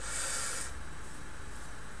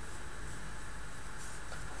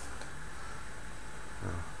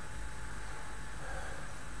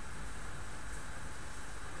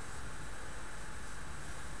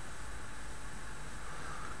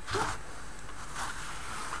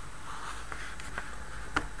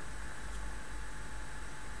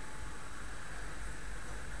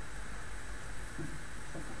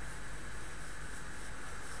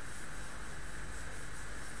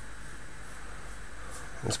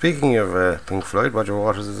 And speaking of Pink Floyd, Roger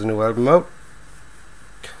Waters has a new album out.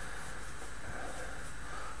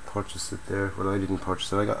 Purchased it there. Well, I didn't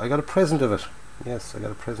purchase it. I got a present of it. Yes, I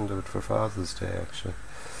got a present of it for Father's Day, actually.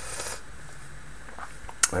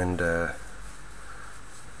 And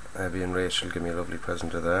Abby and Rachel gave me a lovely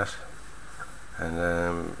present of that.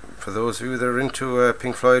 And for those of you that are into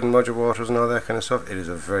Pink Floyd and Roger Waters and all that kind of stuff, it is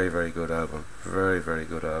a very, very good album. Very, very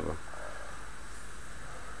good album.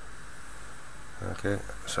 Okay,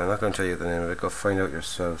 so I'm not going to tell you the name of it. Go find out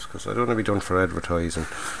yourselves, because I don't want to be done for advertising.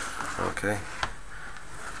 Okay.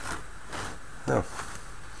 Now,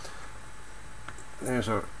 there's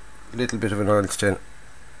a little bit of an oil stain,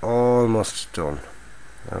 almost done.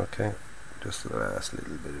 Okay, just the last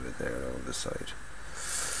little bit of it there on the side.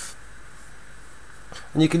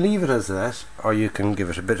 And you can leave it as that, or you can give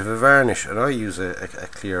it a bit of a varnish. And I use a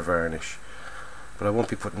clear varnish, but I won't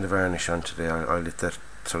be putting the varnish on today. I'll let that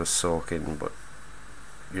sort of soak in, but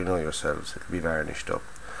you know yourselves, it'll be varnished up.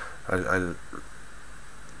 The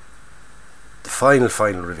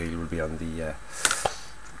final reveal will be on the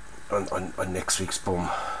on next week's bum,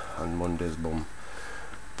 on Monday's bum.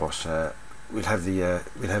 But we'll have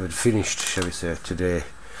it finished, shall we say, today,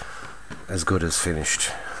 as good as finished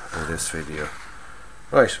in this video.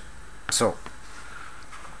 Right, so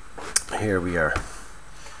here we are,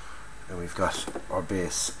 and we've got our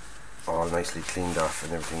base all nicely cleaned off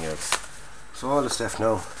and everything else. So all the stuff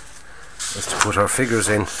now is to put our figures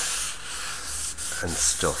in and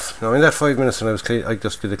stuff. Now in that 5 minutes when I was clean, I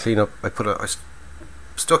just did a clean up. I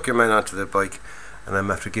stuck your man onto the bike, and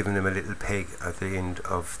I'm after giving him a little peg at the end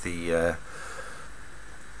of the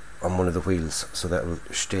on one of the wheels, so that will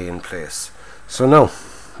stay in place. So now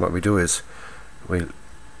what we do is we'll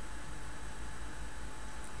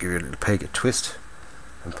give you a little peg a twist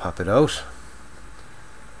and pop it out.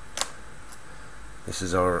 This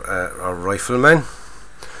is our rifleman.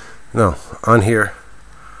 Now on here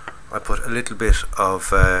I put a little bit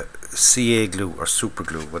of CA glue or super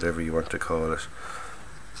glue, whatever you want to call it.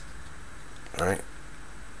 Right,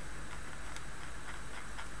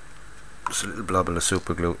 just a little blob of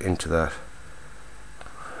super glue into that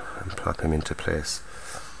and plop him into place.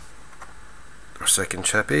 Our second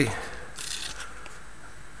chappy,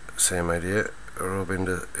 same idea, rub in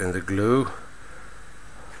the glue.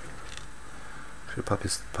 Should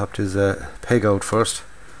popped his peg out first.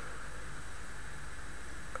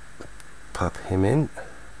 Pop him in.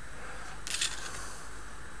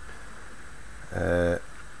 Our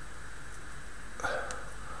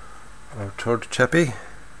third chappy.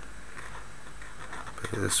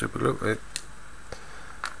 Bit of the super glue. Right.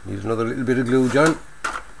 Need another little bit of glue, John.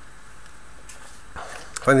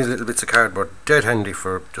 Find these little bits of cardboard dead handy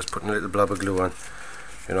for just putting a little blob of glue on.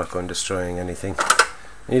 You're not going destroying anything.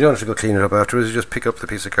 And you don't have to go clean it up afterwards. You just pick up the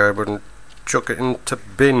piece of cardboard and chuck it into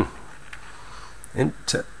bin.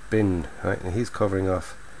 Right, and he's covering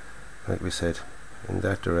off, like we said, in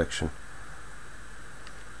that direction.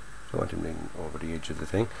 Don't want him leaning over the edge of the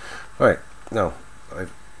thing. Right, now I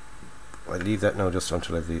leave that now just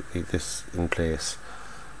until I leave this in place.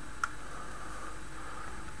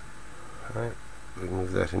 Right, we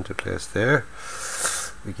move that into place there.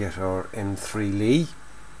 We get our M3 Lee.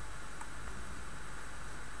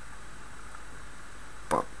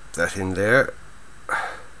 Pop that in there.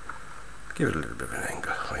 Give it a little bit of an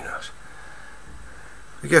angle, why not?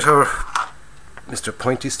 We get our Mr.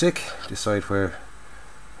 Pointy Stick, decide where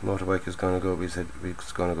the motorbike is going to go. We said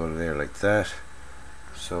it's going to go there like that.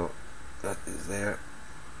 So that is there.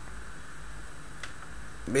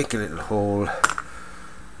 Make a little hole. A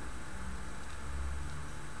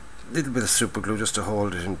little bit of super glue just to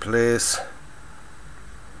hold it in place.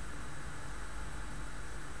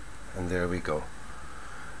 And there we go.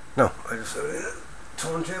 Now, I just have a little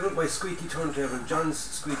turntable, my squeaky turntable, John's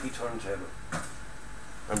squeaky turntable.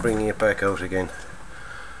 I'm bringing it back out again.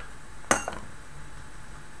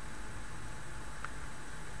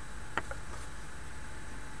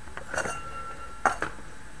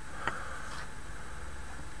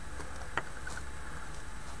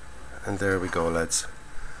 And there we go, lads.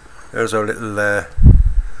 There's our little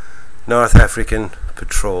North African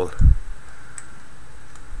patrol.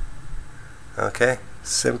 Okay,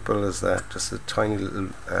 simple as that. Just a tiny little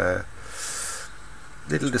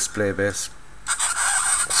display base.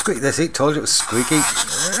 That's it. Told you it was squeaky.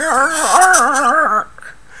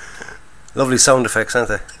 Lovely sound effects, aren't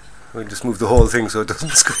they? We'll just move the whole thing so it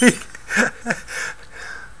doesn't squeak.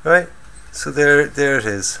 Right. So there it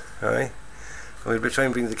is. All right. We'll be trying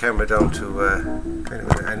to bring the camera down to kind of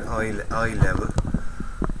an eye level.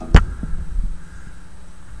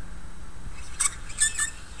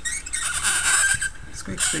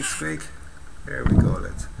 Squeak, squeak, squeak. There we go,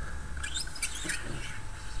 lads.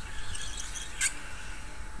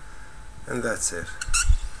 And that's it.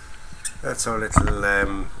 That's our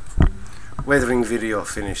little weathering video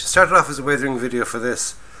finished. It started off as a weathering video for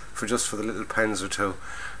this, for the little Panzer 2,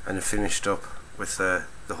 and it finished up with the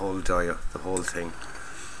whole dia, the whole thing.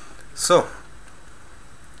 So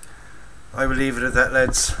I will leave it at that,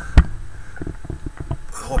 lads.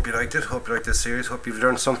 I hope you liked it. Hope you liked this series. Hope you've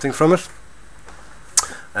learned something from it.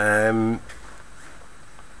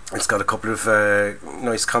 It's got a couple of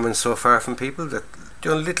nice comments so far from people that,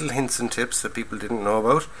 you know, little hints and tips that people didn't know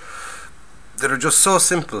about, that are just so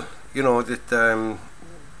simple, you know, that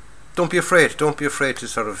don't be afraid to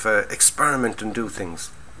sort of experiment and do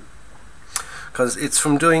things, because it's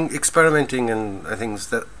from experimenting and things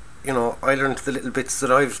that, you know, I learned the little bits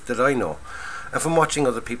that I know, and from watching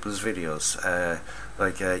other people's videos,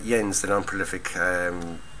 like Jens, the non-prolific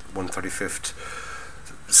 135th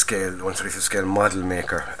scale model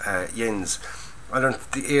maker, Jens. I learned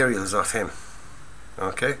the aerials off him.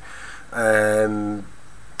 Okay, the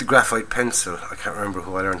graphite pencil, I can't remember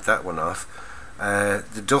who I learned that one off.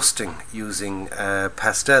 The dusting using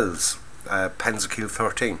pastels, Panzer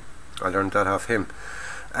 13, I learned that off him.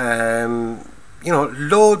 you know,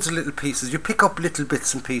 loads of little pieces. You pick up little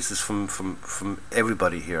bits and pieces from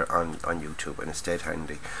everybody here on YouTube, and it's dead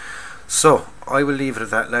handy. So I will leave it at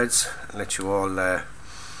that, lads, and let you all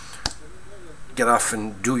get off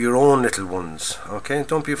and do your own little ones. Okay,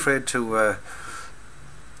 don't be afraid to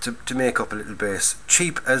make up a little base.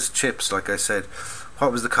 Cheap as chips, like I said.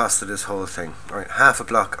 What was the cost of this whole thing? All right, half a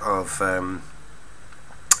block of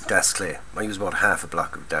Das clay. I use about half a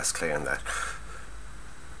block of Das clay on that.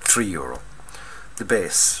 €3. The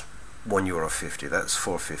base, €1.50. That's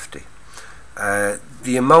 £4.50.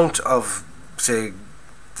 The amount of, say,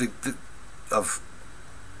 of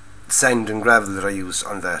sand and gravel that I use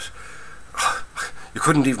on that, you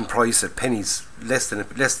couldn't even price it. Pennies, less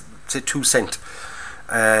say 2 cents.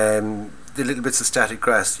 The little bits of static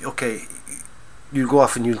grass. Okay, you go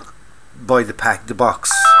off and you buy the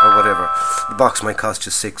box or whatever. The box might cost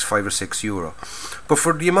you €5 or €6, but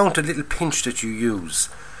for the amount of little pinch that you use,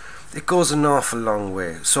 it goes an awful long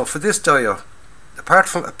way. So for this dio, apart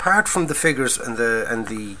from the figures and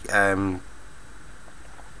the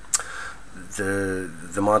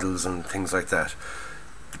models and things like that,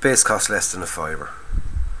 the base costs less than €5,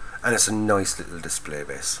 and it's a nice little display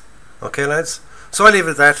base. Okay, lads. So I'll leave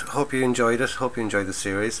it at that. Hope you enjoyed it. Hope you enjoyed the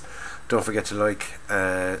series. Don't forget to like,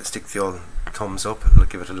 stick the old thumbs up,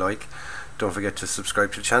 give it a like. Don't forget to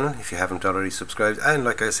subscribe to the channel if you haven't already subscribed. And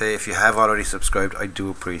like I say, if you have already subscribed, I do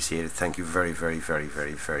appreciate it. Thank you very, very, very,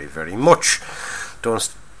 very, very, very much. Don't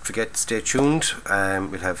forget to stay tuned.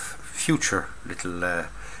 We'll have future little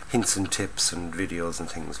hints and tips and videos and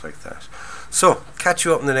things like that. So, catch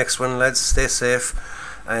you up in the next one, lads. Stay safe,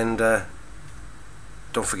 and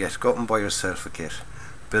don't forget, go out and buy yourself a kit.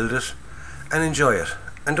 Build it and enjoy it.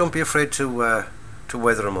 And don't be afraid to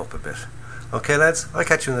weather them up a bit. Okay, lads, I'll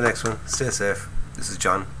catch you in the next one. Stay safe. This is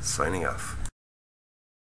John, signing off.